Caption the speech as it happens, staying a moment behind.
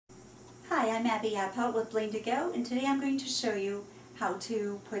Hi, I'm Abby Appel with BlingToGo, and today I'm going to show you how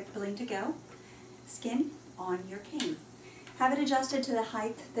to put BlingToGo skin on your cane. Have it adjusted to the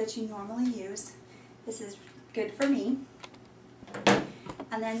height that you normally use. This is good for me.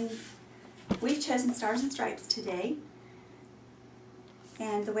 And then we've chosen Stars and Stripes today.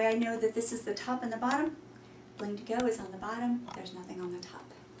 And the way I know that this is the top and the bottom, BlingToGo is on the bottom, there's nothing on the top.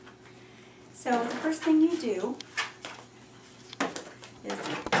 So the first thing you do is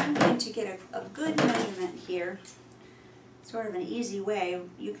I'm going to get a good measurement here, sort of an easy way.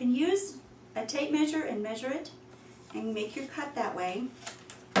 You can use a tape measure and measure it and make your cut that way,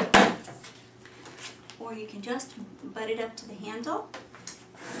 or you can just butt it up to the handle,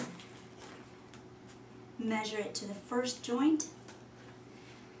 measure it to the first joint,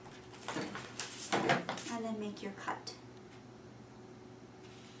 and then make your cut.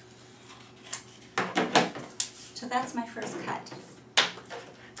 So that's my first cut.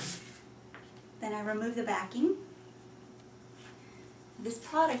 Then I remove the backing. This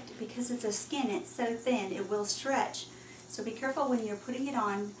product, because it's a skin, it's so thin, it will stretch. So be careful when you're putting it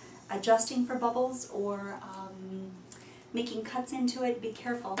on, adjusting for bubbles or making cuts into it. Be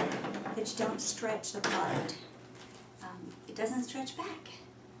careful that you don't stretch the product. It doesn't stretch back.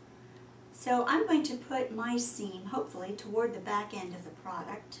 So I'm going to put my seam, hopefully, toward the back end of the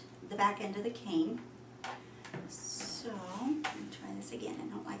product, the back end of the cane. So, let me try this again. I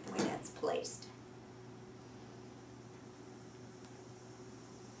don't like the way that's placed.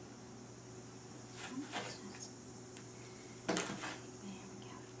 There we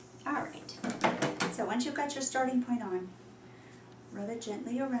go. Alright. So once you've got your starting point on, rub it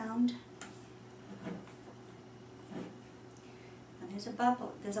gently around. And there's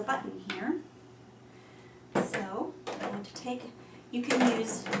a button here. So, I'm going to take, you can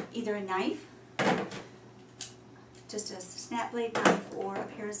use either a knife, just a snap blade knife, or a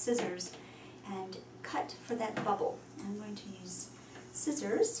pair of scissors, and cut for that bubble. I'm going to use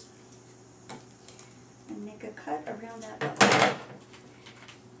scissors and make a cut around that bubble.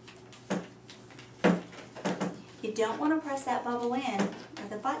 You don't want to press that bubble in or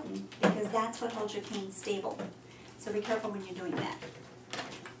the button, because that's what holds your cane stable. So be careful when you're doing that.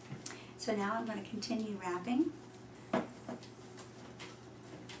 So now I'm going to continue wrapping.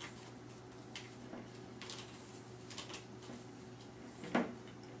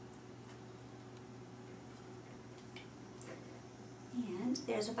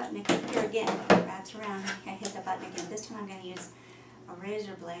 There's a button again. Here again, it wraps around. I hit the button again. This time I'm going to use a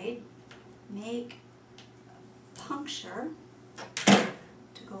razor blade, make a puncture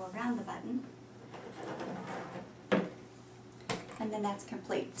to go around the button, and then that's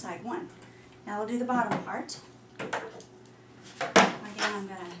complete, side one. Now we'll do the bottom part. Again, I'm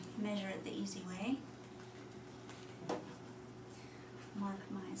going to measure it the easy way. Mark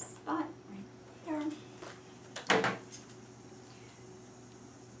my spot right there.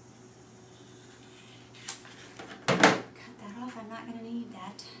 I'm not going to need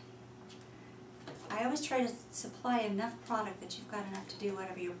that. I always try to supply enough product that you've got enough to do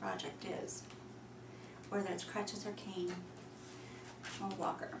whatever your project is, whether it's crutches or cane or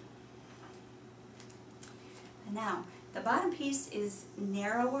walker. And now, the bottom piece is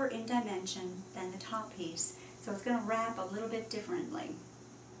narrower in dimension than the top piece, so it's going to wrap a little bit differently.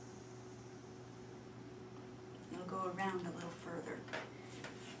 It'll go around a little further.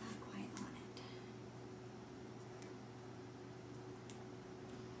 Not quite on it.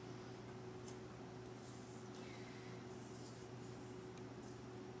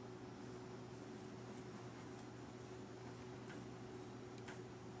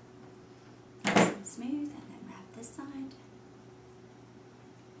 Smooth, and then wrap this side.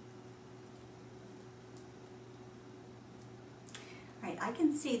 Right, I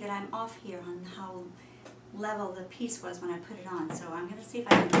can see that I'm off here on how level the piece was when I put it on, so I'm going to see if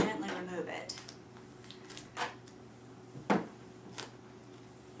I can gently remove it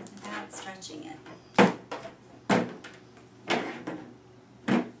without stretching it.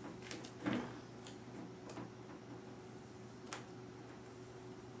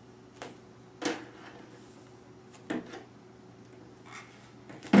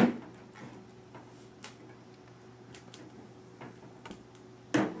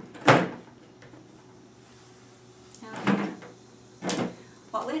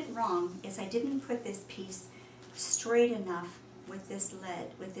 What went wrong is I didn't put this piece straight enough with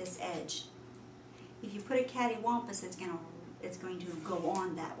this edge. If you put a cattywampus, it's going to go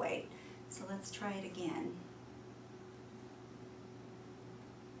on that way. So let's try it again.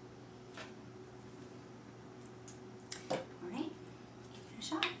 All right, give it a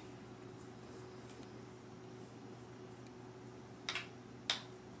shot.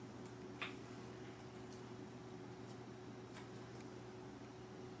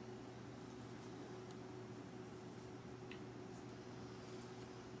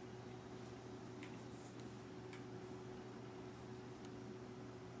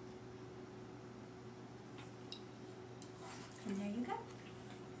 And there you go.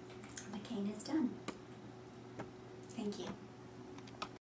 The cane is done. Thank you.